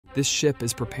This ship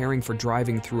is preparing for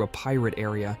driving through a pirate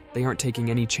area. They aren't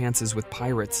taking any chances with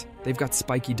pirates. They've got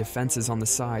spiky defenses on the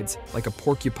sides, like a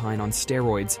porcupine on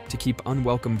steroids, to keep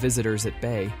unwelcome visitors at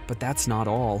bay. But that's not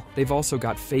all. They've also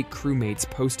got fake crewmates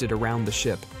posted around the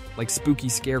ship, like spooky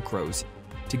scarecrows,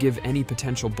 to give any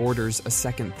potential boarders a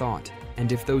second thought.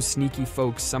 And if those sneaky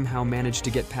folks somehow manage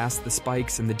to get past the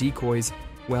spikes and the decoys,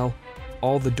 well,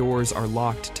 all the doors are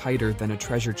locked tighter than a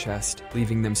treasure chest,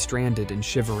 leaving them stranded and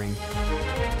shivering.